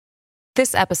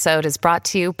This episode is brought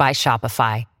to you by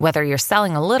Shopify. Whether you're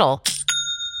selling a little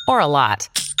or a lot,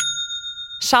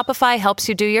 Shopify helps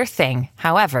you do your thing,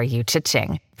 however you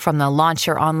cha-ching. From the launch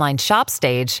your online shop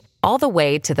stage, all the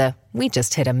way to the we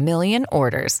just hit 1 million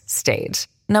orders stage.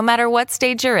 No matter what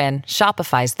stage you're in,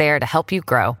 Shopify's there to help you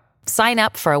grow. Sign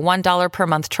up for a $1 per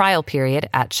month trial period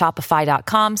at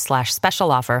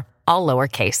shopify.com/special offer, all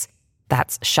lowercase.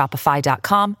 That's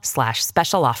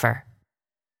shopify.com/special offer.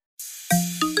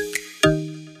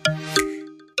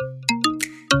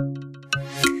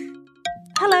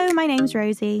 Hello, my name's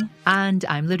Rosie. And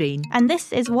I'm Lorraine. And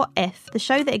this is What If, the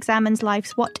show that examines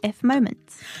life's what-if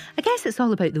moments. I guess it's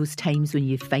all about those times when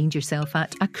you find yourself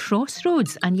at a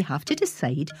crossroads and you have to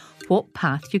decide what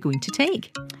path you're going to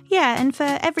take. Yeah, and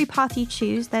for every path you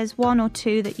choose, there's one or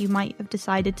two that you might have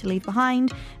decided to leave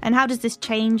behind. And how does this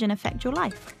change and affect your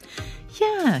life?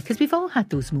 Yeah, because we've all had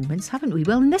those moments, haven't we?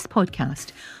 Well, in this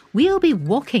podcast, we'll be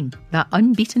walking that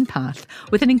unbeaten path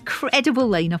with an incredible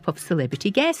lineup of celebrity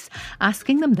guests,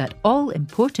 asking them that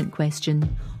all-important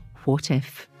question, what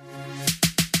if?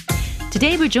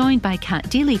 Today we're joined by Cat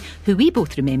Deeley, who we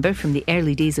both remember from the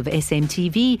early days of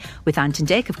SMTV, with Ant and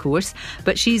Dec, of course,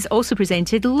 but she's also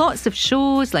presented lots of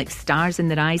shows like Stars in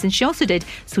Their Eyes, and she also did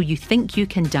So You Think You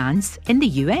Can Dance in the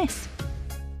US.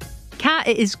 Cat,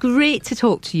 it is great to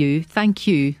talk to you. Thank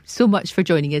you so much for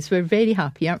joining us. We're very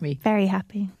happy, aren't we? Very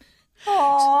happy.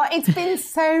 Oh, it's been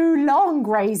so long,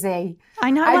 Rosie. I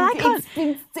know. Well, I can't.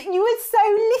 You were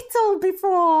so little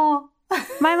before.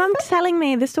 My mum's telling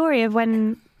me the story of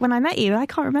when I met you. I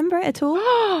can't remember it at all.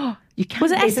 You can't.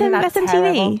 Was it SMTV?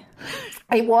 Terrible?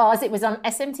 It was. It was on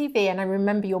SMTV, and I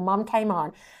remember your mum came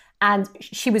on. And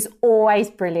she was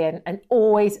always brilliant and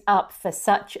always up for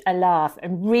such a laugh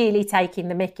and really taking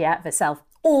the mickey out of herself.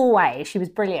 Always. She was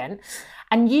brilliant.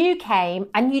 And you came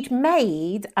and you'd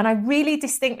made, and I really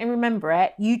distinctly remember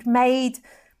it, you'd made,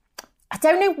 I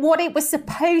don't know what it was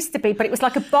supposed to be, but it was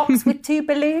like a box with 2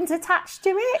 balloons attached to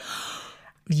it.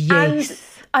 Yes. And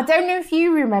I don't know if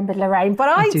you remember, Lorraine, but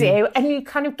I do. And you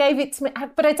kind of gave it to me.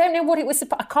 But I don't know what it was.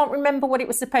 I can't remember what it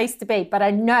was supposed to be. But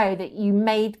I know that you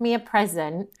made me a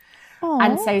present. Aww.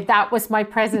 And so that was my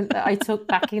present that I took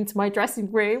back into my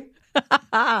dressing room.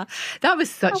 That was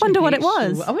such. I wonder a what it great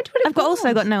was. Show. I wonder what it I've was.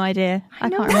 also got no idea. I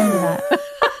can't remember that.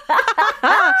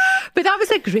 But that was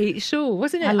a great show,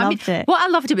 wasn't it? I loved it. What I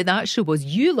loved about that show was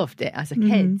you loved it as a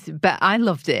kid, but I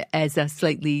loved it as a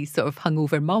slightly sort of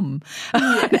hungover mum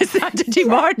on a Saturday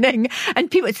morning. And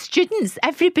people, students,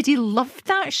 everybody loved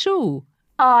that show.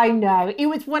 I know. It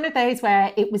was one of those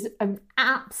where it was an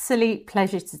absolute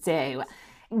pleasure to do.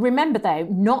 Remember, though,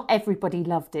 not everybody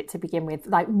loved it to begin with.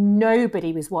 Like,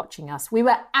 nobody was watching us. We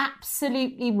were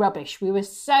absolutely rubbish. We were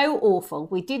so awful.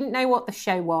 We didn't know what the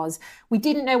show was. We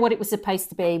didn't know what it was supposed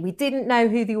to be. We didn't know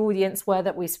who the audience were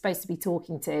that we were supposed to be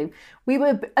talking to. We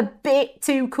were a bit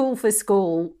too cool for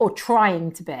school, or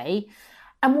trying to be.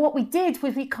 And what we did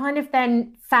was we kind of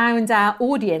then found our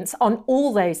audience on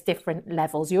all those different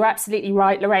levels. You're absolutely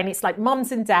right, Lorraine. It's like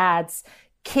mums and dads,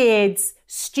 kids,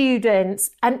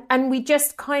 students, and we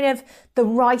just kind of, the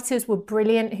writers were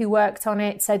brilliant who worked on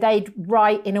it. So they'd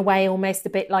write in a way almost a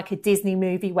bit like a Disney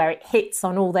movie where it hits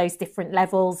on all those different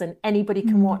levels and anybody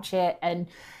can watch it. And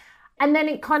then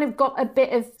it kind of got a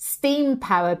bit of steam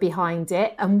power behind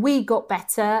it, and we got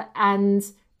better and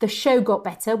the show got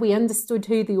better. We understood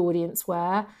who the audience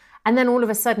were. And then all of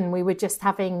a sudden we were just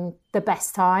having the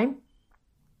best time.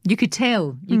 You could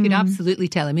tell. You could absolutely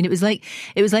tell. I mean, it was like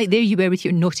there you were with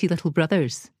your naughty little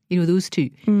brothers. You know, those two.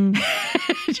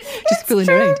 Just fooling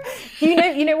around.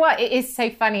 You know what? It is so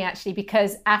funny, actually,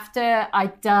 because after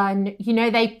I'd done,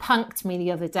 they punked me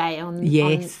the other day on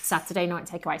Saturday Night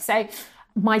Takeaway. So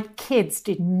my kids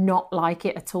did not like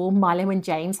it at all. Milo and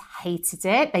James hated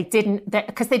it.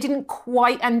 Because they didn't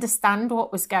quite understand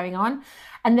what was going on.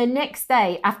 And the next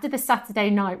day, after the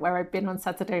Saturday night where I'd been on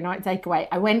Saturday Night Takeaway,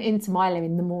 I went into Milo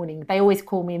in the morning. They always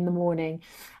call me in the morning.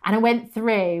 And I went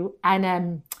through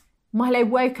and Milo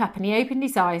woke up and he opened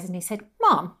his eyes and he said,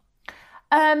 "Mum,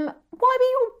 why were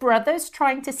your brothers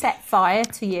trying to set fire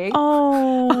to you?"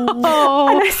 Oh. And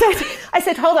I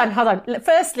said, hold on.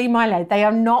 Firstly, Milo, they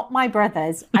are not my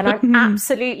brothers and I'm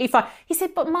absolutely fine. He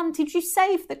said, "But Mum, did you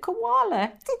save the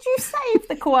koala? Did you save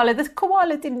the koala? The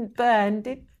koala didn't burn,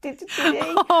 did he?"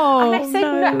 Oh, and I said,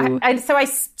 no. And so I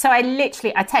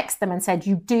texted them and said,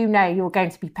 "You do know you're going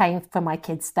to be paying for my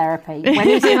kids' therapy. When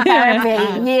he's in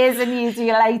therapy years and years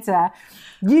later,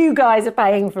 you guys are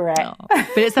paying for it."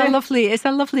 But it's a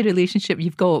lovely relationship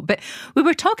you've got. But we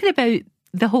were talking about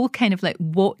the whole kind of like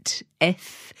what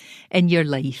if in your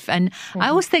life. And I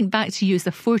always think back to you as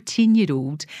a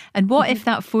 14-year-old, and what if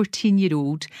that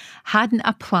 14-year-old hadn't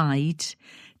applied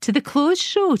to the clothes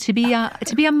show to be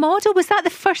a model? Was that the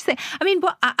first thing? I mean,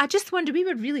 I just wonder, we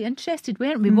were really interested,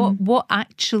 weren't we? What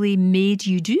actually made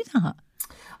you do that?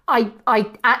 I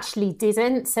actually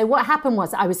didn't. So what happened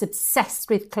was I was obsessed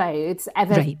with clothes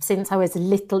ever since I was a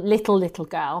little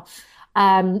girl.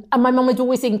 And my mum would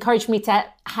always encourage me to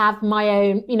have my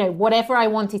own, whatever I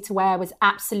wanted to wear was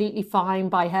absolutely fine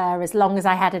by her as long as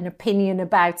I had an opinion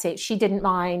about it. She didn't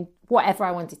mind whatever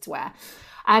I wanted to wear.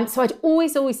 So I'd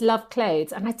always loved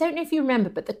clothes. And I don't know if you remember,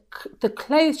 but the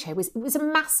clothes show was a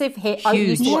massive hit. Huge. I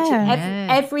used to watch it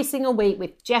every single week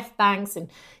with Jeff Banks and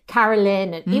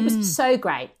Carolyn. And it was so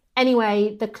great.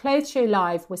 Anyway, the Clothes Show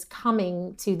Live was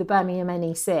coming to the Birmingham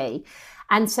NEC.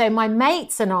 And so my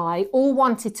mates and I all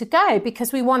wanted to go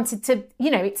because we wanted to,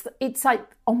 it's like,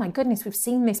 oh my goodness, we've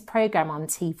seen this program on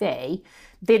TV.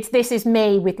 This is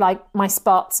me with like my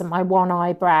spots and my one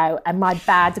eyebrow and my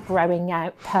bad growing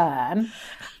out perm.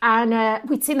 And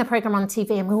we'd seen the program on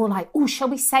TV and we were all like, oh, shall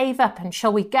we save up and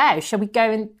shall we go? Shall we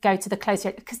go to the Clothes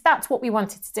Show? Because that's what we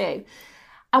wanted to do.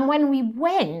 And when we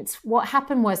went, what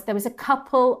happened was there was a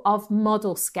couple of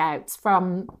model scouts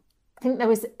from, I think there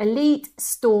was Elite,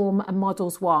 Storm and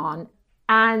Models One.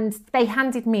 And they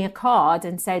handed me a card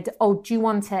and said, oh, do you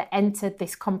want to enter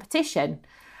this competition?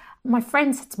 My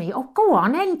friend said to me, oh, go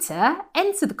on, enter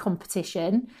the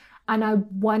competition. And I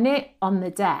won it on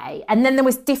the day. And then there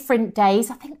was different days.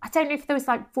 I don't know if there was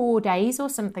like 4 days or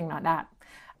something like that.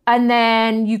 And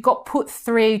then you got put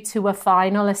through to a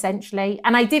final, essentially.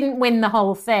 And I didn't win the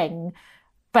whole thing,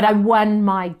 but I won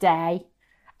my day.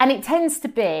 And it tends to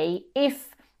be,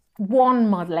 if one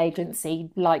model agency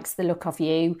likes the look of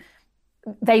you,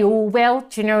 they all will.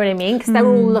 Do you know what I mean? Because they're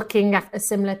all looking at a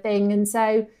similar thing. And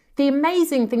so the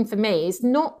amazing thing for me is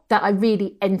not that I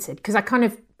really entered, because I kind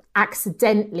of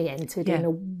accidentally entered in a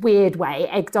weird way,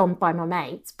 egged on by my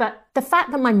mates. But the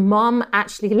fact that my mum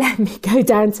actually let me go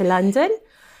down to London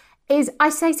is, I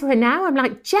say to her now, I'm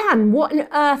like, Jan, what on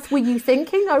earth were you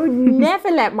thinking? I would never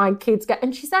let my kids go.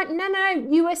 And she's like, no,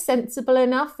 you were sensible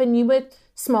enough and you were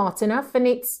smart enough. And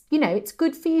it's, it's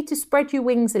good for you to spread your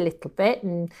wings a little bit.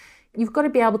 And you've got to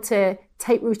be able to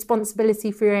take responsibility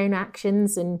for your own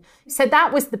actions. And so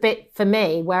that was the bit for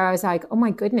me where I was like, oh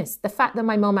my goodness, the fact that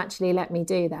my mum actually let me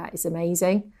do that is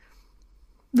amazing.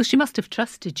 Well, she must have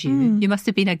trusted you. You must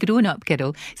have been a grown-up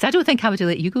girl. So I don't think I would have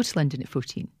let you go to London at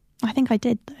 14. I think I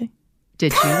did, though.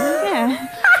 Did you? Yeah.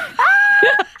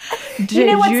 You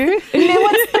know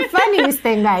what's the funniest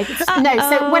thing, though? No,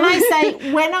 so when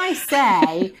I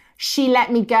say she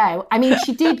let me go, I mean,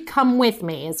 she did come with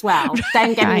me as well.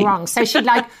 Don't get me wrong. So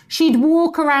she'd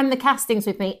walk around the castings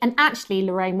with me. And actually,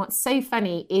 Lorraine, what's so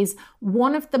funny is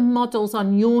one of the models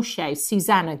on your show,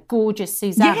 Susanna, gorgeous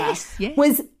Susanna,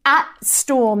 was at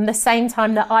Storm the same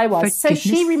time that I was. So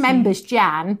she remembers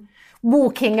Jan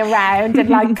walking around and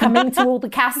like coming to all the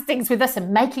castings with us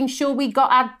and making sure we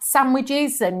got our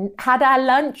sandwiches and had our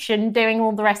lunch and doing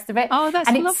all the rest of it. Oh, that's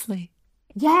lovely.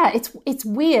 Yeah, it's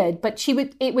weird, but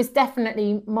it was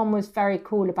definitely, Mum was very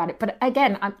cool about it. But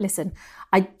again, I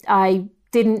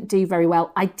didn't do very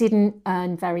well. I didn't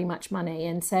earn very much money.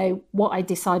 And so what I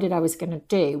decided I was going to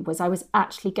do was I was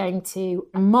actually going to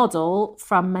model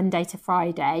from Monday to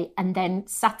Friday. And then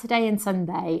Saturday and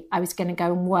Sunday, I was going to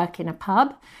go and work in a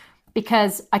pub,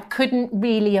 because I couldn't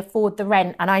really afford the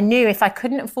rent. And I knew if I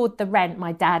couldn't afford the rent,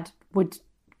 my dad would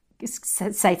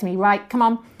say to me, right, come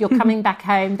on, you're coming back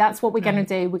home. That's what we're going to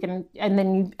do. We're going to, and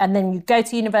then you go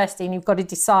to university and you've got to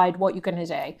decide what you're going to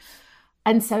do.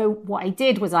 And so what I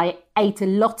did was I ate a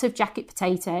lot of jacket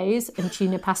potatoes and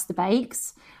tuna pasta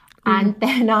bakes. And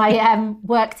then I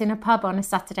worked in a pub on a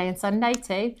Saturday and Sunday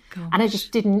too. Gosh. And I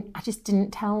just didn't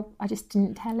tell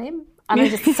him.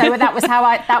 And so that was how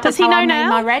I made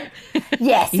my rent.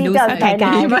 Yes, he does know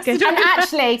now. And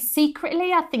actually,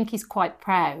 secretly, I think he's quite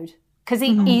proud, because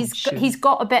he's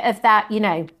got a bit of that,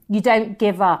 you don't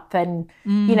give up. And,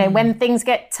 when things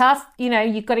get tough,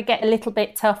 you've got to get a little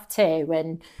bit tough too.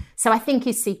 And so I think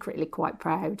he's secretly quite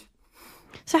proud.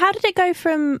 So how did it go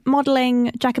from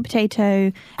modelling, Jacket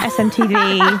Potato,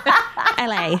 SMTV,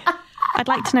 LA? I'd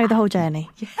like to know the whole journey.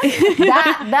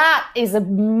 That is a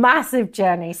massive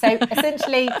journey. So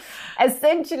essentially,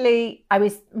 I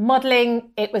was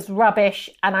modelling. It was rubbish,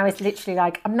 and I was literally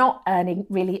like, I'm not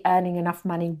really earning enough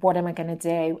money. What am I going to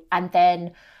do? And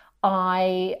then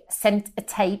I sent a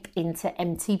tape into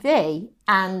MTV,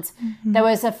 and there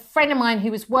was a friend of mine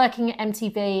who was working at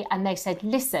MTV, and they said,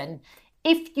 listen,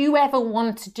 if you ever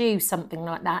want to do something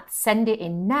like that, send it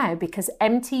in now, because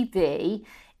MTV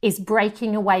is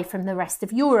breaking away from the rest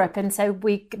of Europe. And so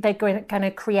they're going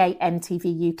to create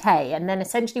MTV UK. And then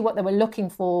essentially what they were looking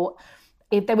for,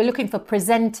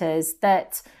 presenters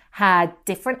that had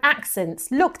different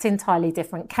accents, looked entirely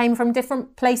different, came from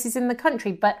different places in the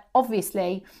country. But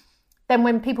obviously, then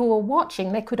when people were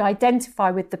watching, they could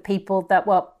identify with the people that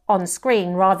were on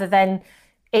screen rather than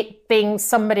it being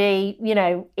somebody, you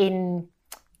know, in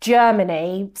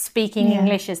Germany speaking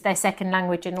English as their second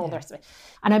language and all the rest of it.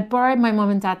 And I borrowed my mum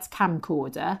and dad's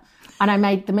camcorder and I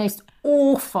made the most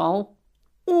awful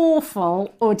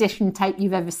audition tape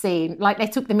you've ever seen. Like, they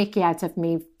took the mickey out of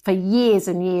me for years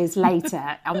and years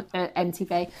later on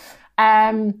MTV.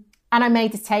 And I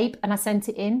made a tape and I sent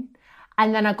it in.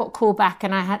 And then I got called back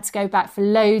and I had to go back for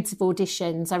loads of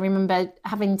auditions. I remember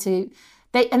having to...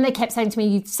 They kept saying to me,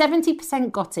 you've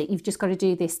 70% got it, you've just got to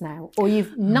do this now. Or you've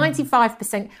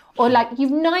 95%, or like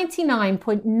you've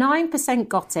 99.9%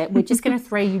 got it, we're just going to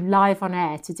throw you live on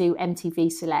air to do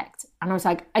MTV Select. And I was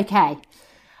like, okay.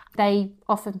 They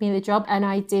offered me the job and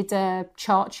I did a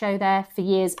chart show there for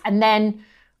years and then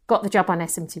got the job on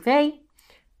SMTV.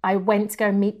 I went to go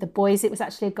and meet the boys. It was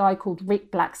actually a guy called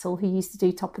Rick Blaxall who used to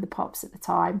do Top of the Pops at the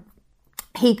time.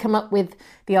 He came up with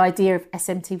the idea of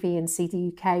SMTV and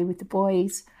CD UK with the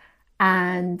boys.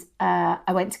 And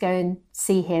I went to go and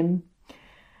see him.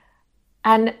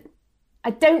 And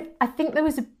I think there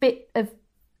was a bit of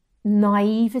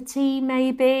naivety,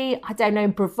 maybe. I don't know,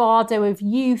 bravado of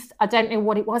youth. I don't know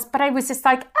what it was. But I was just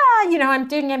like, you know, I'm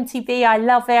doing MTV. I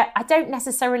love it. I don't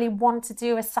necessarily want to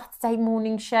do a Saturday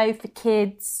morning show for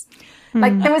kids.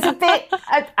 Like, there was a bit,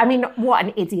 I mean, what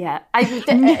an idiot.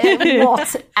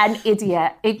 What an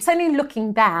idiot. It's only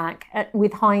looking back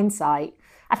with hindsight.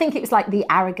 I think it was like the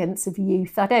arrogance of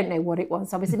youth. I don't know what it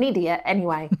was. I was an idiot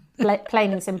anyway,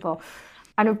 plain and simple.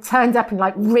 And I turned up in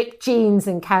like ripped jeans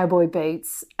and cowboy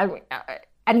boots.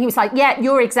 And he was like, yeah,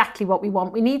 you're exactly what we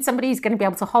want. We need somebody who's going to be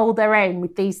able to hold their own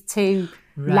with these two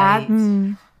lads.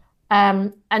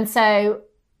 And so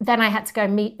then I had to go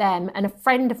and meet them. And a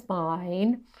friend of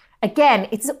mine... Again,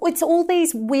 it's all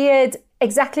these weird,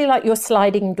 exactly like your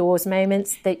sliding doors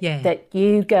moments that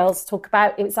you girls talk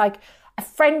about. It was like a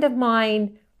friend of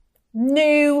mine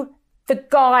knew the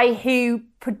guy who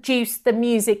produced the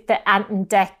music that Ant and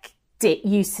Dec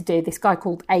used to do, this guy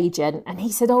called Agent. And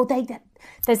he said,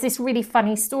 there's this really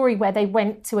funny story where they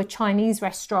went to a Chinese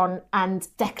restaurant and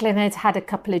Declan had a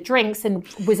couple of drinks and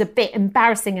was a bit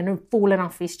embarrassing and had fallen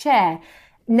off his chair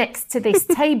next to this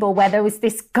table where there was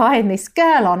this guy and this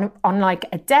girl on like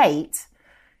a date.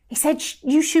 He said,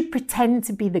 you should pretend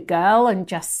to be the girl and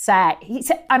just say. He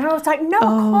said, and I was like, no,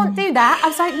 I can't do that. I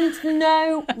was like,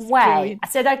 no way. Brilliant. I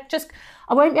said,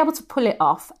 I won't be able to pull it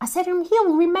off. I said,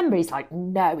 he'll remember. He's like,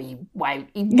 no, he won't.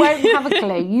 He won't have a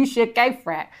clue. You should go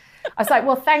for it. I was like,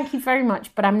 well, thank you very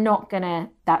much, but I'm not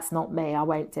that's not me. I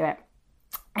won't do it.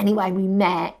 Anyway, we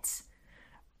met.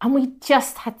 And we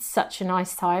just had such a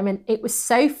nice time and it was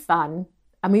so fun.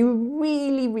 And we were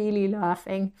really, really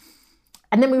laughing.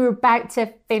 And then we were about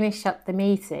to finish up the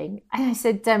meeting. And I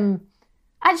said,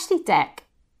 actually, Dec,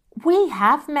 we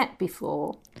have met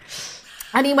before.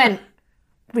 And he went,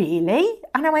 really?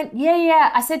 And I went, yeah.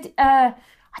 I said, I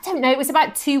don't know, it was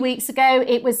about 2 weeks ago.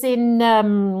 It was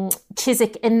in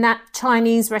Chiswick in that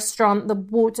Chinese restaurant, the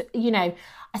water, you know.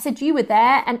 I said, you were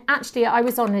there. And actually, I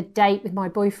was on a date with my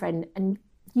boyfriend and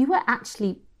you were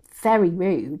actually very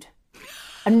rude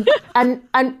and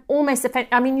almost offensive.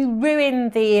 I mean, you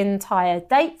ruined the entire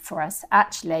date for us,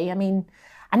 actually. I mean,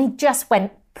 and he just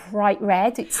went bright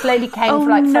red. It slowly came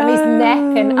from his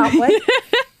neck and upwards.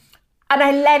 And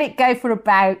I let it go for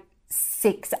about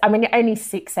only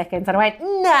 6 seconds. And I went,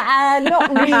 nah,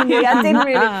 not really. I didn't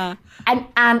really. And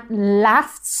Ant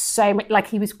laughed so much, like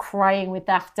he was crying with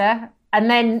laughter. And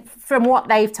then from what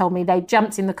they've told me, they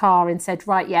jumped in the car and said,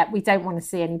 right, yeah, we don't want to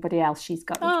see anybody else. She's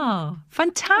got... Oh,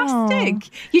 fantastic.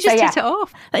 You just hit it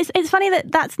off. It's funny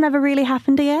that that's never really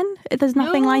happened again. There's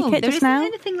nothing like it just now. There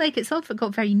isn't anything like it. It's all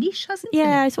got very niche, hasn't it?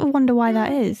 Yeah, I sort of wonder why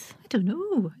that is. I don't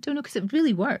know because it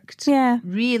really worked. Yeah.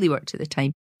 Really worked at the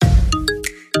time.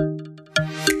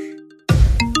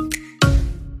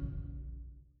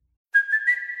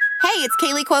 Hey, it's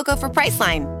Kaylee Cuoco for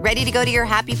Priceline. Ready to go to your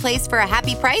happy place for a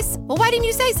happy price? Well, why didn't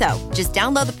you say so? Just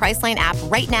download the Priceline app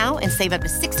right now and save up to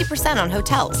 60% on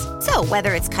hotels. So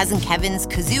whether it's Cousin Kevin's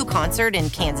Kazoo Concert in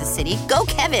Kansas City, go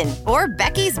Kevin, or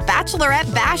Becky's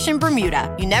Bachelorette Bash in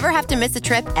Bermuda, you never have to miss a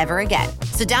trip ever again.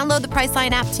 So download the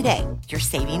Priceline app today. Your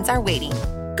savings are waiting.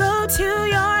 Go to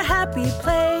your happy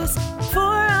place for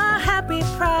a happy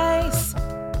price.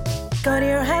 Go to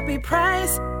your happy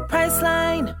price,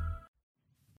 Priceline.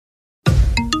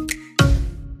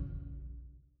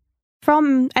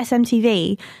 from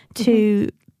SMTV to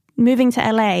moving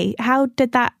to LA, how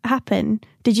did that happen?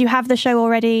 Did you have the show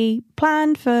already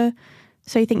planned for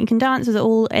So You Think You Can Dance? Was it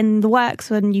all in the works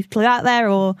when you flew out there,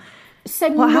 or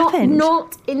what happened?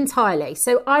 Not entirely.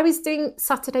 So I was doing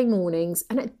Saturday mornings,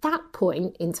 and at that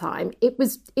point in time, it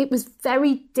was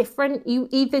very different. You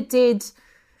either did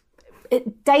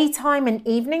daytime and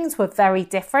evenings were very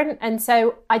different, and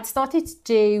so I'd started to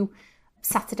do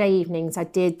Saturday evenings. I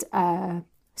did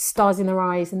Stars in the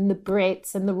Rise and the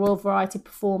Brits and the Royal Variety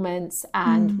Performance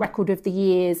and Record of the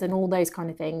Years and all those kind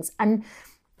of things. And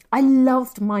I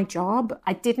loved my job.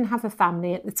 I didn't have a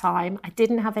family at the time. I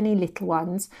didn't have any little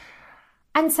ones.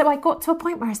 And so I got to a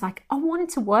point where I was like, I wanted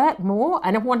to work more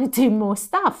and I want to do more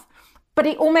stuff. But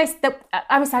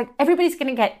I was like, everybody's going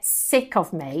to get sick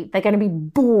of me. They're going to be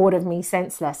bored of me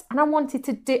senseless. And I wanted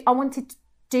to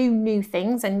do new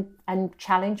things and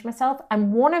challenge myself.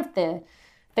 And one of the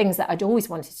things that I'd always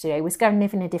wanted to do was go and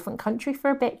live in a different country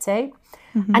for a bit too.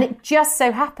 And it just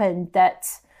so happened that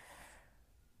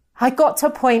I got to a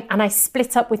point and I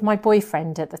split up with my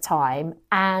boyfriend at the time,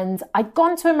 and I'd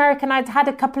gone to America and I'd had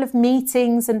a couple of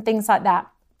meetings and things like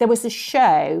that. There was a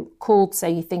show called So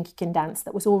You Think You Can Dance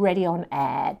that was already on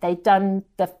air. They'd done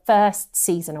the first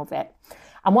season of it.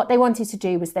 And what they wanted to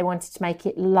do was they wanted to make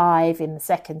it live in the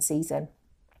second season.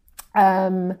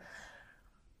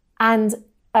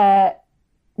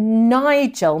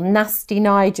 Nasty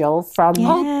Nigel from...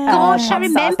 Oh, gosh, I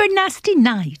remember Nasty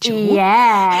Nigel.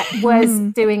 Yeah, was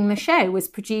doing the show, was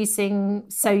producing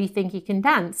So You Think You Can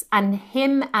Dance. And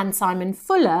him and Simon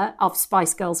Fuller of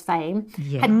Spice Girls fame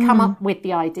had come up with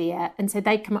the idea. And so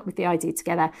they'd come up with the idea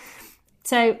together.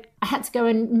 So I had to go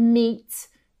and meet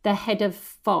the head of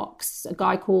Fox, a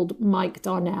guy called Mike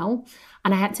Darnell.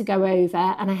 And I had to go over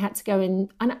and I had to go in.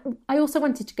 And I also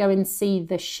wanted to go and see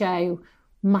the show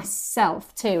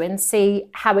myself too and see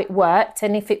how it worked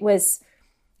and if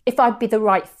I'd be the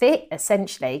right fit,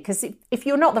 essentially, because if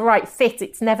you're not the right fit,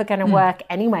 it's never going to work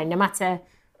anyway, no matter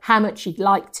how much you'd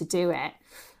like to do it.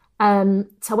 So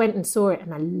I went and saw it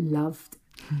and I loved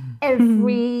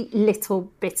every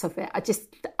little bit of it.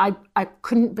 I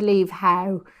couldn't believe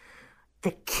how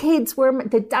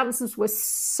the dancers were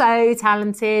so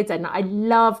talented, and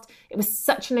it was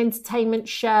such an entertainment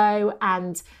show,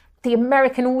 and the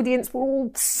American audience were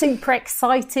all super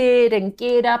excited and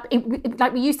geared up.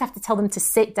 Like, we used to have to tell them to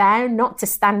sit down, not to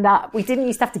stand up. We didn't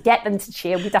used to have to get them to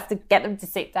cheer. We'd have to get them to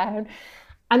sit down.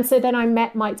 And so then I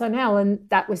met Mike Darnell, and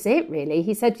that was it, really.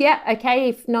 He said, yeah, okay,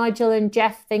 if Nigel and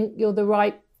Jeff think you're the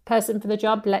right person for the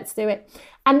job, let's do it.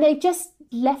 And they just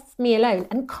left me alone.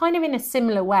 And kind of in a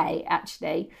similar way,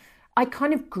 actually, I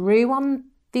kind of grew on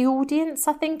the audience,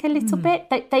 I think, a little bit.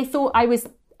 They thought I was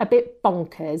a bit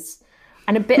bonkers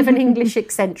and a bit of an English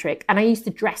eccentric. And I used to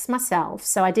dress myself,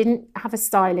 so I didn't have a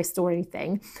stylist or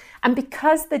anything. And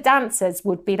because the dancers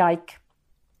would be like,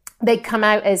 they'd come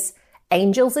out as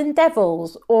angels and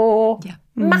devils or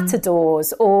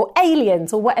matadors or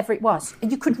aliens or whatever it was,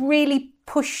 and you could really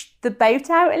push the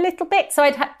boat out a little bit. So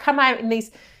I'd come out in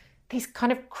these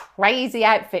kind of crazy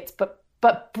outfits, but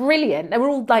brilliant. They were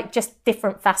all like just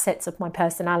different facets of my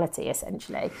personality,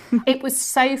 essentially. It was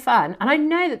so fun. And I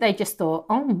know that they just thought,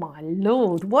 oh my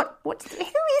Lord, who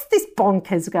is this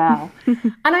bonkers girl?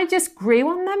 And I just grew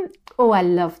on them. Oh, I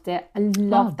loved it. I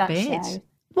loved that show.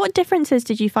 What differences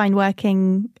did you find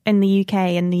working in the UK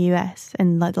and the US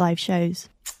in like live shows?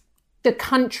 The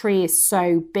country is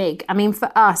so big. I mean,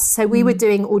 for us, so we were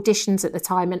doing auditions at the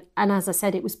time. And as I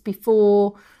said, it was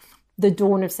before the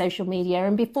dawn of social media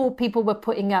and before people were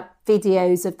putting up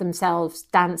videos of themselves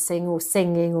dancing or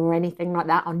singing or anything like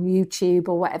that on YouTube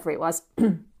or whatever it was.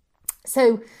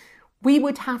 So we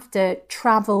would have to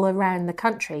travel around the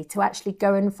country to actually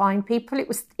go and find people. It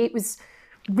was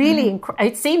really,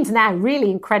 it seems now really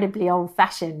incredibly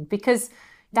old-fashioned, because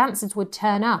dancers would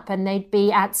turn up and they'd be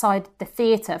outside the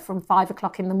theatre from 5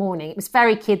 o'clock in the morning. It was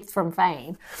very Kids from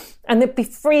Fame. And they'd be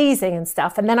freezing and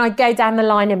stuff. And then I'd go down the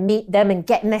line and meet them and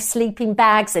get in their sleeping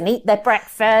bags and eat their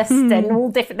breakfast and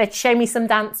all different. They'd show me some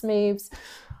dance moves.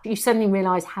 You suddenly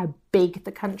realise how big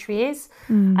the country is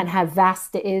and how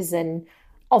vast it is. And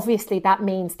obviously that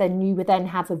means then you would then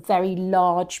have a very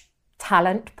large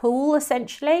talent pool,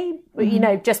 essentially, you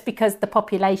know, just because the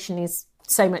population is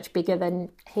so much bigger than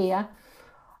here.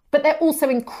 But they're also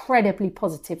incredibly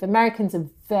positive. Americans are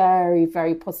very,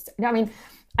 very positive. I mean,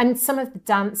 and some of the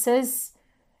dancers,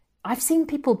 I've seen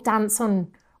people dance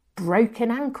on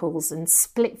broken ankles and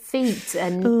split feet,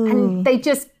 and they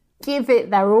just give it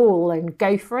their all and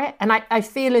go for it. And I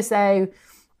feel as though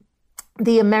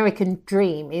the American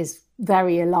dream is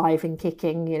very alive and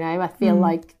kicking, you know. I feel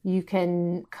like you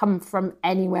can come from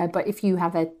anywhere, but if you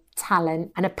have a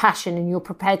talent and a passion and you're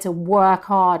prepared to work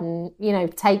hard and, you know,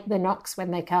 take the knocks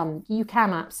when they come, you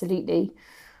can absolutely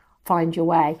find your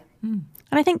way. And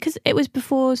I think because it was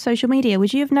before social media,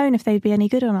 would you have known if they'd be any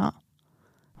good or not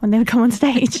when they would come on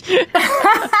stage?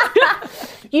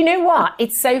 You know what?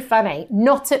 It's so funny.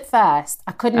 Not at first.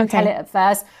 I couldn't tell it at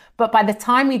first. But by the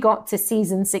time we got to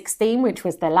season 16, which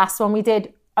was the last one we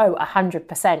did,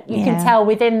 100%. You can tell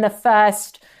within the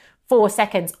first 4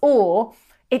 seconds. Or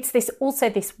it's this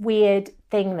weird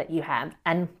thing that you have.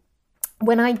 And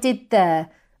when I did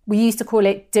we used to call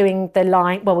it doing the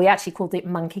line. Well, we actually called it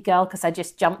Monkey Girl because I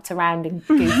just jumped around and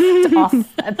goofed off,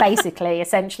 basically,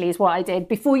 essentially is what I did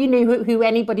before you knew who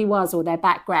anybody was or their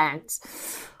backgrounds.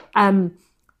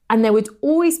 And there would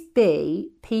always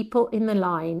be people in the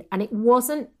line, and it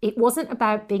wasn't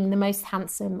about being the most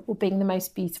handsome or being the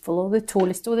most beautiful or the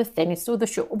tallest or the thinnest or the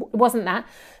short. It wasn't that.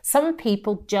 Some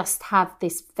people just have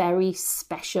this very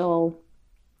special,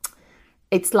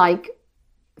 it's like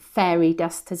fairy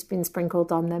dust has been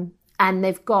sprinkled on them, and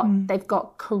they've got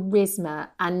charisma,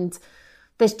 and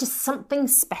there's just something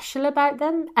special about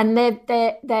them, and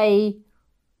they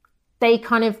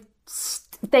kind of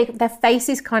their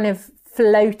faces kind of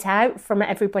float out from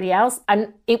everybody else.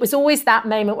 And it was always that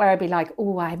moment where I'd be like,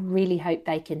 oh, I really hope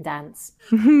they can dance.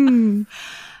 And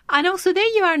also there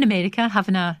you are in America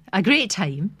having a great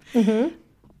time.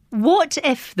 What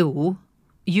if, though,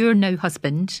 your now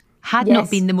husband had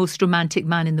not been the most romantic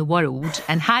man in the world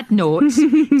and had not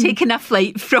taken a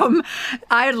flight from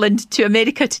Ireland to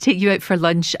America to take you out for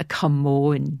lunch? Come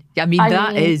on. I mean,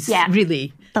 that is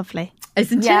really lovely,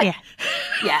 isn't it?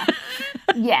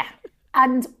 Yeah.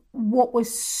 And what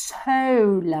was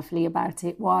so lovely about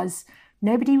it was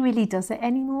nobody really does it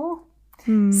anymore.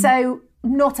 So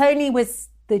not only was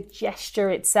the gesture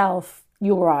itself,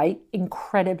 you're right,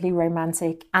 incredibly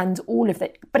romantic and all of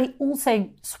it, but it also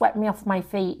swept me off my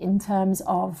feet in terms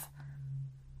of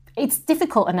it's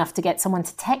difficult enough to get someone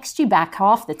to text you back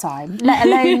half the time, let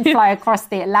alone fly across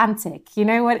the Atlantic, you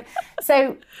know what?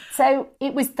 So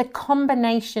it was the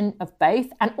combination of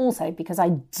both, and also because I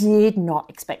did not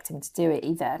expect him to do it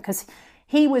either, because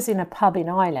he was in a pub in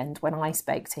Ireland when I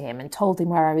spoke to him and told him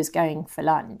where I was going for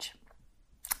lunch.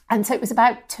 And so it was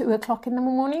about 2:00 in the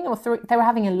morning or 3. They were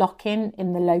having a lock-in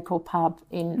in the local pub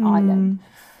in Ireland.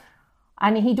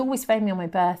 And he'd always phone me on my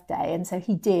birthday, and so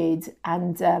he did.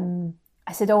 And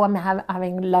I said, I'm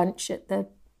having lunch at the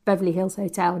Beverly Hills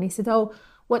Hotel. And he said,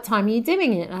 what time are you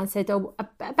doing it? And I said,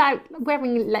 about, we're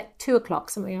having like 2:00,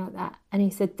 something like that. And he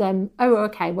said,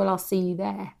 okay, well, I'll see you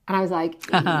there. And I was like,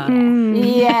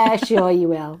 yeah, sure you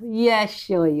will. Yeah,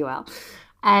 sure you will.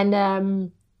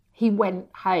 And he went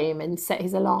home and set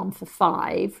his alarm for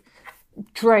 5,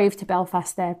 drove to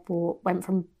Belfast Airport, went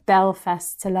from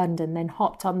Belfast to London, then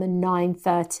hopped on the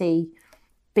 9:30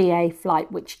 BA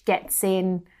flight, which gets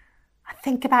in, I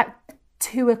think about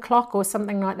 2:00 or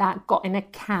something like that, got in a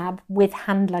cab with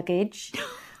hand luggage,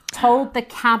 told the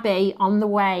cabbie on the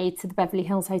way to the Beverly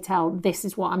Hills Hotel, this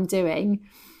is what I'm doing.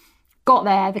 Got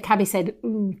there, the cabbie said,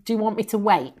 do you want me to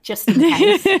wait just in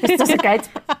case? This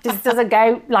doesn't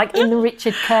go like in the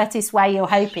Richard Curtis way you're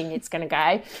hoping it's going to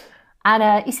go.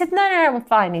 And he said, no, I'm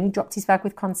fine. And he dropped his bag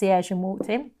with concierge and walked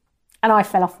in. And I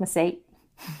fell off my seat.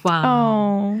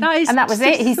 Wow. And that was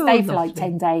it. He stayed for like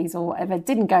 10 days or whatever.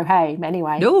 Didn't go home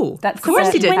anyway. No, of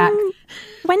course he didn't.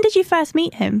 When did you first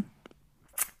meet him?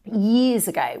 Years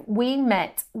ago. We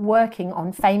met working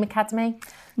on Fame Academy.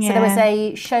 So there was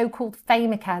a show called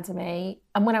Fame Academy.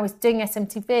 And when I was doing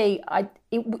SMTV,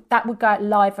 that would go out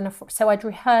live so I'd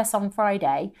rehearse on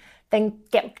Friday, then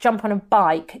jump on a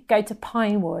bike, go to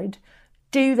Pinewood,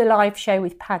 do the live show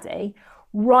with Paddy,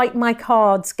 write my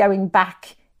cards going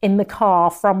back in the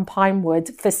car from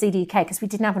Pinewood for CDK, because we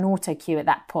didn't have an auto cue at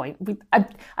that point.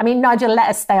 I mean, Nigel let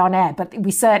us stay on air, but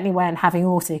we certainly weren't having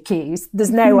auto cues.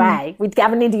 There's no way. We'd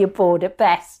have an idiot board at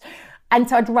best. And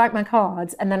so I'd write my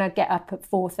cards, and then I'd get up at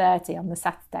 4:30 on the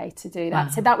Saturday to do that.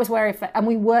 Wow. So that was where and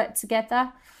we worked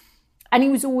together. And he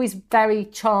was always very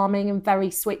charming and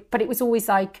very sweet, but it was always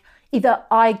like either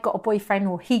I got a boyfriend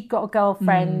or he got a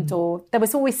girlfriend, or there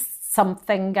was always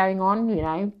something going on, you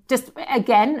know, just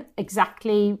again,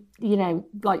 exactly, you know,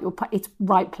 like it's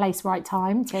right place, right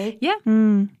time too. Yeah.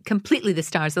 Completely the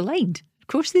stars aligned. Of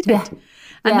course they did. Yeah.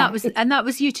 And that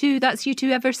was you two, that's you two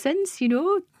ever since, you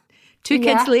know, 2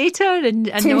 kids later and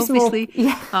obviously,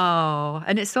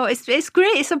 and it's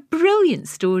great. It's a brilliant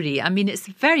story. I mean, it's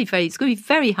going to be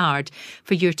very hard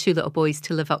for your 2 little boys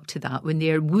to live up to that when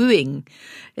they're wooing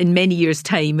in many years'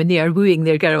 time, when they are wooing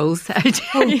their girls.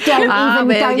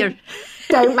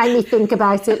 Don't make me think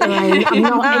about it, Lorraine. I'm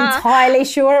not entirely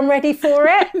sure I'm ready for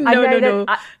it. No.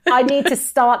 I need to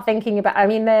start thinking about. I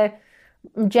mean,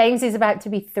 James is about to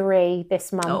be 3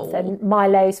 this month, and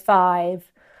Milo's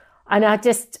 5, and I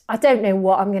don't know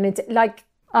what I'm going to do. Like.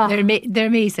 They're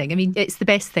amazing. I mean, it's the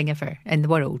best thing ever in the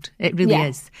world. It really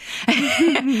is.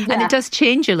 And it does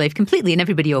change your life completely. And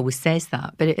everybody always says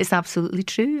that, but it's absolutely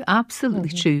true. Absolutely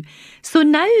true. So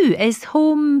now, is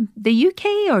home the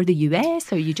UK or the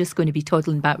US? Or are you just going to be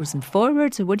toddling backwards and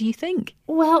forwards? Or what do you think?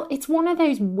 Well, it's one of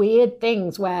those weird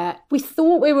things where we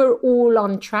thought we were all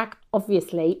on track,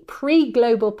 obviously,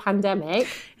 pre-global pandemic.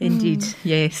 Indeed,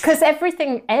 yes. Because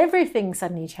everything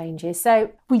suddenly changes.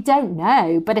 So we don't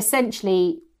know, but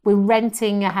essentially we're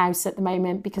renting a house at the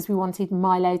moment because we wanted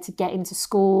Milo to get into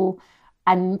school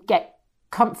and get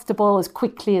comfortable as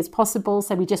quickly as possible.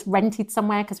 So we just rented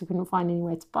somewhere because we couldn't find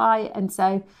anywhere to buy. And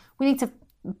so we need to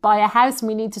buy a house and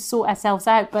we need to sort ourselves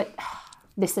out. But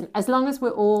listen, as long as we're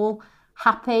all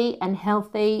happy and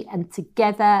healthy and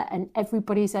together and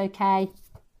everybody's okay,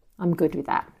 I'm good with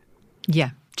that.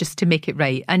 Yeah, just to make it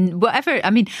right. And whatever, I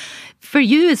mean, for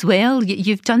you as well,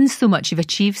 you've done so much, you've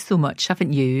achieved so much,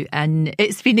 haven't you? And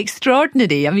it's been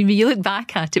extraordinary. I mean, when you look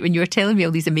back at it, when you were telling me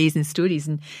all these amazing stories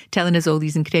and telling us all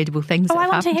these incredible things. I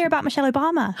want to hear about Michelle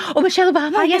Obama. Oh, Michelle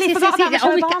Obama. I nearly forgot about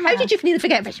Michelle Obama. How did you nearly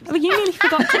forget? Well, you nearly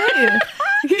forgot too.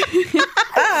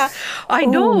 I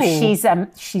know.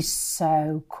 She's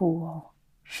so cool.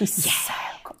 She's so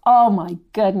cool. Oh my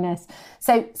goodness.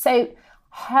 So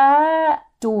her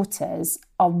daughters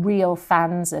are real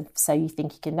fans of So You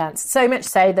Think You Can Dance. So much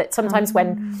so that sometimes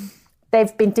when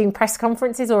they've been doing press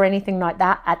conferences or anything like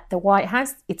that at the White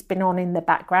House, it's been on in the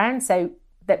background. So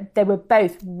that they were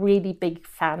both really big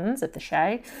fans of the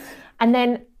show. And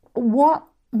then what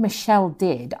Michelle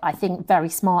did, I think very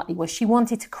smartly, was she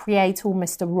wanted to create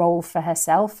almost a role for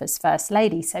herself as First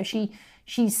Lady. So she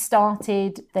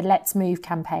started the Let's Move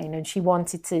campaign, and she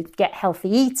wanted to get healthy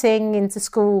eating into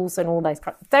schools and all those,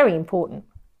 very important.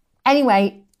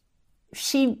 Anyway,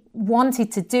 she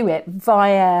wanted to do it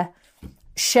via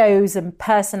shows and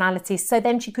personalities, so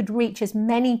then she could reach as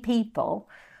many people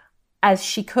as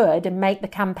she could and make the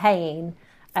campaign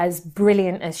as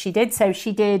brilliant as she did. So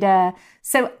she did,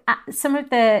 some of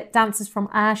the dancers from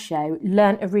our show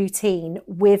learnt a routine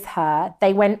with her.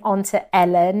 They went on to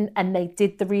Ellen and they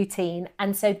did the routine.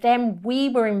 And so then we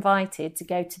were invited to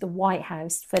go to the White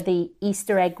House for the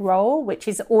Easter egg roll, which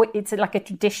is, it's like a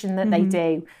tradition that they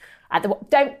do.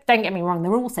 Don't get me wrong, there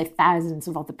were also thousands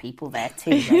of other people there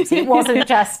too, Rosie. It wasn't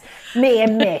just me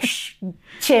and Mish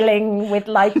chilling with,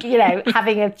 like, you know,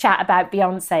 having a chat about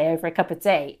Beyonce over a cup of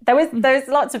tea. There was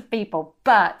lots of people,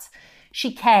 but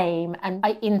she came and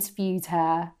I interviewed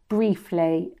her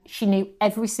briefly. She knew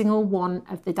every single one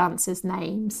of the dancers'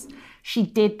 names. She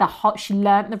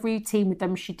learnt the routine with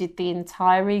them. She did the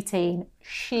entire routine.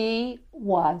 She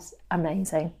was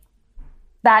amazing.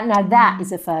 That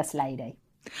is a First Lady.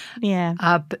 Yeah,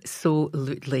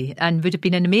 absolutely, and would have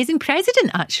been an amazing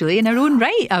president actually in her own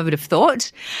right, I would have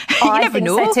thought. You never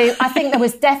know. So too. I think there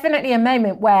was definitely a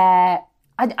moment where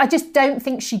I just don't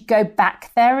think she'd go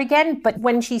back there again. But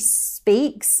when she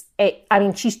speaks,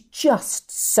 she's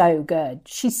just so good.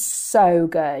 She's so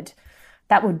good.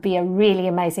 That would be a really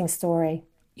amazing story.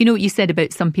 You know what you said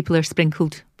about some people are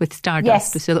sprinkled with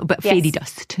stardust, with a little bit of fairy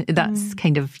dust. That's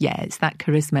kind of, it's that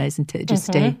charisma, isn't it?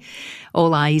 Just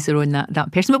all eyes are on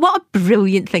that person. But what a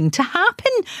brilliant thing to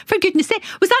happen, for goodness sake.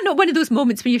 Was that not one of those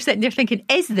moments when you're sitting there thinking,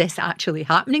 is this actually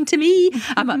happening to me?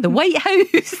 I'm at the White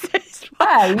House.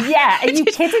 Oh, yeah. Are you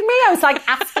kidding me? I was like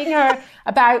asking her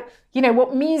about, you know,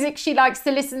 what music she likes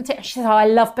to listen to. She said, I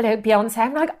love Beyonce.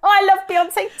 I'm like, I love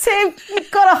Beyonce too.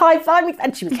 You've got to high-five me.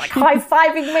 And she was like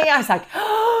high-fiving me. I was like,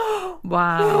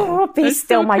 wow. Be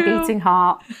still my beating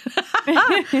heart.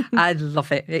 I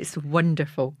love it. It's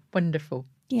wonderful. Wonderful.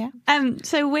 Yeah.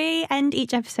 So we end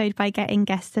each episode by getting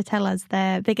guests to tell us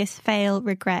their biggest fail,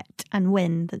 regret and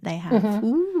win that they have.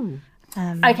 Ooh.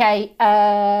 Okay,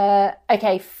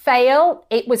 fail.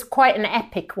 It was quite an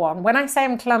epic one. When I say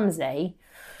I'm clumsy,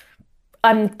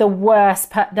 I'm the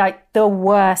worst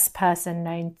person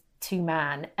known to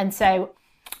man. And so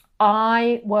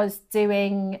I was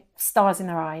doing Stars in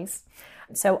Their Eyes.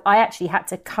 So I actually had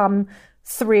to come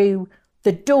through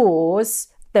the doors,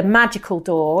 the magical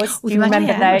doors. Do you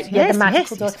remember those? Yes, the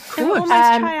magical doors. They were almost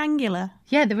triangular.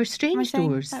 Yeah, they were strange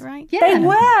doors. Is that right? Yeah. They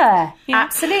were,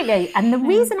 absolutely. And the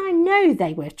reason I know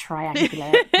they were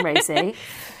triangular, Rosie,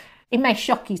 it may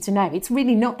shock you to know, it's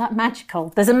really not that magical.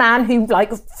 There's a man who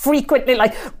frequently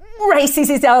races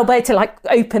his elbow to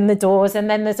open the doors, and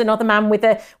then there's another man with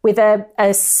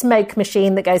a smoke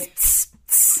machine that goes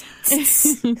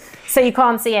so you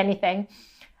can't see anything.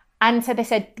 And so they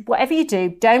said, whatever you do,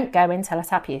 don't go until I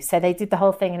tap you. So they did the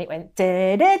whole thing and it went...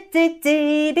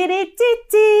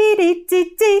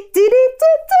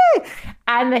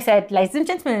 And they said, ladies and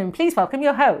gentlemen, please welcome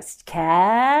your host,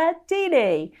 Kat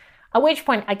Deely. At which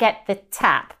point I get the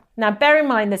tap. Now, bear in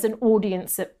mind, there's an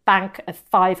audience at bank of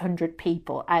 500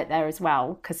 people out there as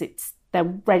well, because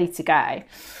they're ready to go.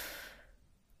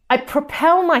 I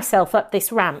propel myself up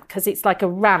this ramp, because it's like a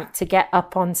ramp to get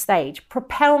up on stage,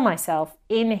 propel myself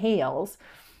in heels.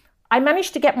 I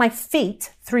managed to get my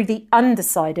feet through the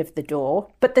underside of the door,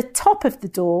 but the top of the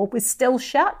door was still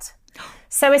shut.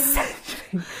 So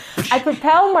essentially, I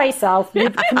propel myself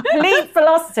with complete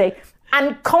velocity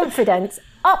and confidence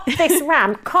up this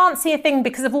ramp, can't see a thing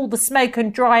because of all the smoke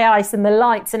and dry ice and the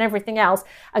lights and everything else,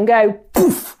 and go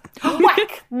poof,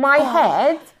 whack my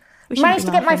head. Managed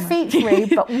to get my feet through,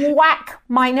 but whack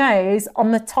my nose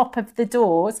on the top of the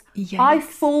doors. Yes. I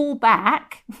fall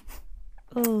back.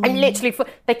 And literally,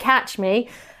 they catch me.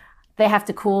 They have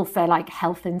to call for like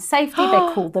health and safety. They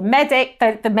call the medic.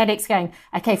 The medic's going,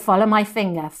 okay, follow my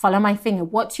finger.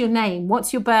 What's your name?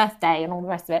 What's your birthday? And all the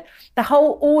rest of it. The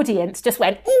whole audience just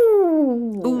went,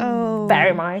 ooh, bear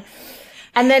in mind.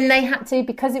 And then they had to,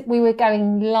 because we were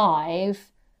going live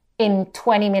in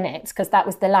 20 minutes, because that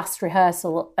was the last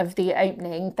rehearsal of the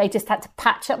opening, they just had to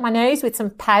patch up my nose with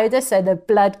some powder so the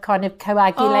blood kind of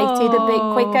coagulated a bit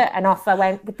quicker, and off I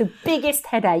went with the biggest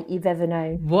headache you've ever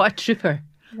known. What a trooper.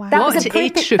 Wow. That's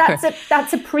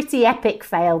a pretty epic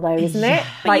fail though, isn't it?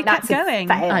 But like, that's going.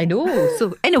 Fail. I know.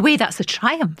 So in a way that's a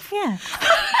triumph. Yeah.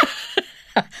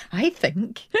 I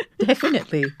think.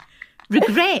 Definitely.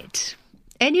 Regret.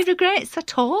 Any regrets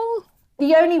at all?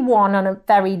 The only one on a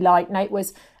very light note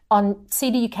was on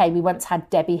CDUK, we once had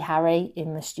Debbie Harry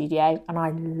in the studio, and I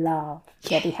love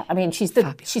Debbie Harry. I mean, she's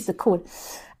the cool.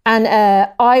 And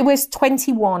I was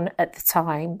 21 at the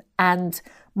time, and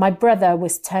my brother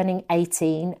was turning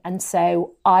 18, and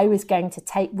so I was going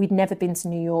to we'd never been to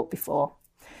New York before,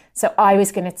 so I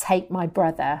was going to take my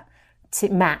brother,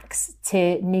 Max,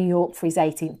 to New York for his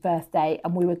 18th birthday,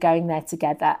 and we were going there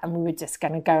together, and we were just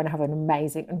going to go and have an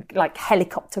amazing, like,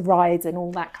 helicopter rides and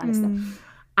all that kind of stuff.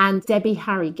 And Debbie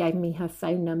Harry gave me her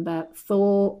phone number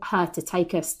for her to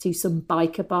take us to some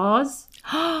biker bars.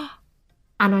 And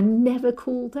I never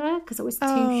called her because I was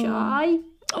too shy.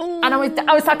 And I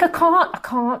was like, I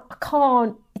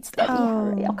can't. It's Debbie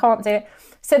Harry. I can't do it.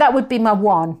 So that would be my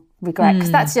one regret,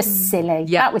 because that's just silly.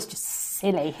 Yeah. That was just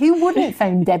silly. Who wouldn't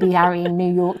phone Debbie Harry in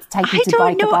New York to take you to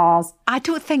biker bars? I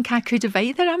don't think I could have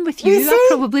either. I'm with you. I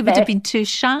probably would have been too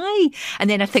shy. And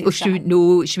then I think, she wouldn't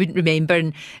know, she wouldn't remember,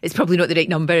 and it's probably not the right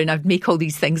number, and I'd make all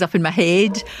these things up in my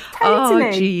head. Totally.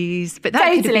 Oh, jeez. But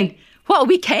that could have been... What a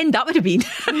weekend that would have been.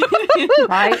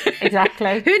 Right,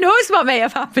 exactly. Who knows what may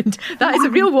have happened? That is a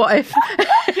real what if.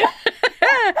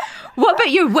 What about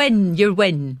your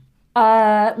win?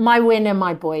 My win and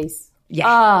my boys.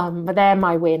 Yeah. But they're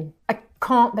my win. I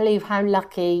can't believe how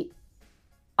lucky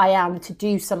I am to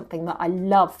do something that I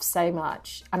love so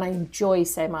much and I enjoy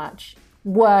so much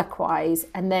work-wise,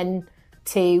 and then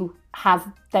to have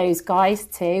those guys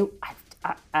too.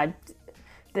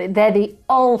 They're the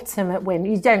ultimate win.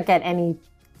 You don't get any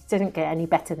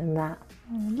better than that.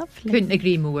 Oh, lovely. Couldn't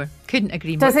agree more.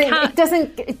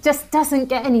 It just doesn't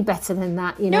get any better than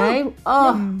that, you know?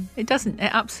 No, it doesn't.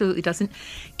 It absolutely doesn't.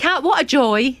 Kat, what a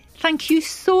joy. Thank you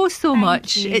so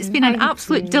much. It's been an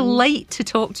absolute delight to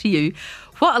talk to you.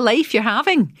 What a life you're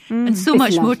having, and so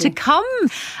much more to come.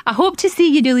 I hope to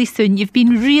see you really soon. You've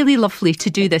been really lovely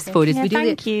to do this for us.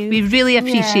 Thank you. We really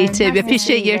appreciate it. We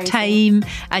appreciate your time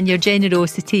and your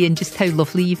generosity, and just how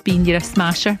lovely you've been. You're a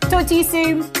smasher. Talk to you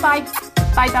soon. Bye.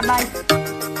 Bye.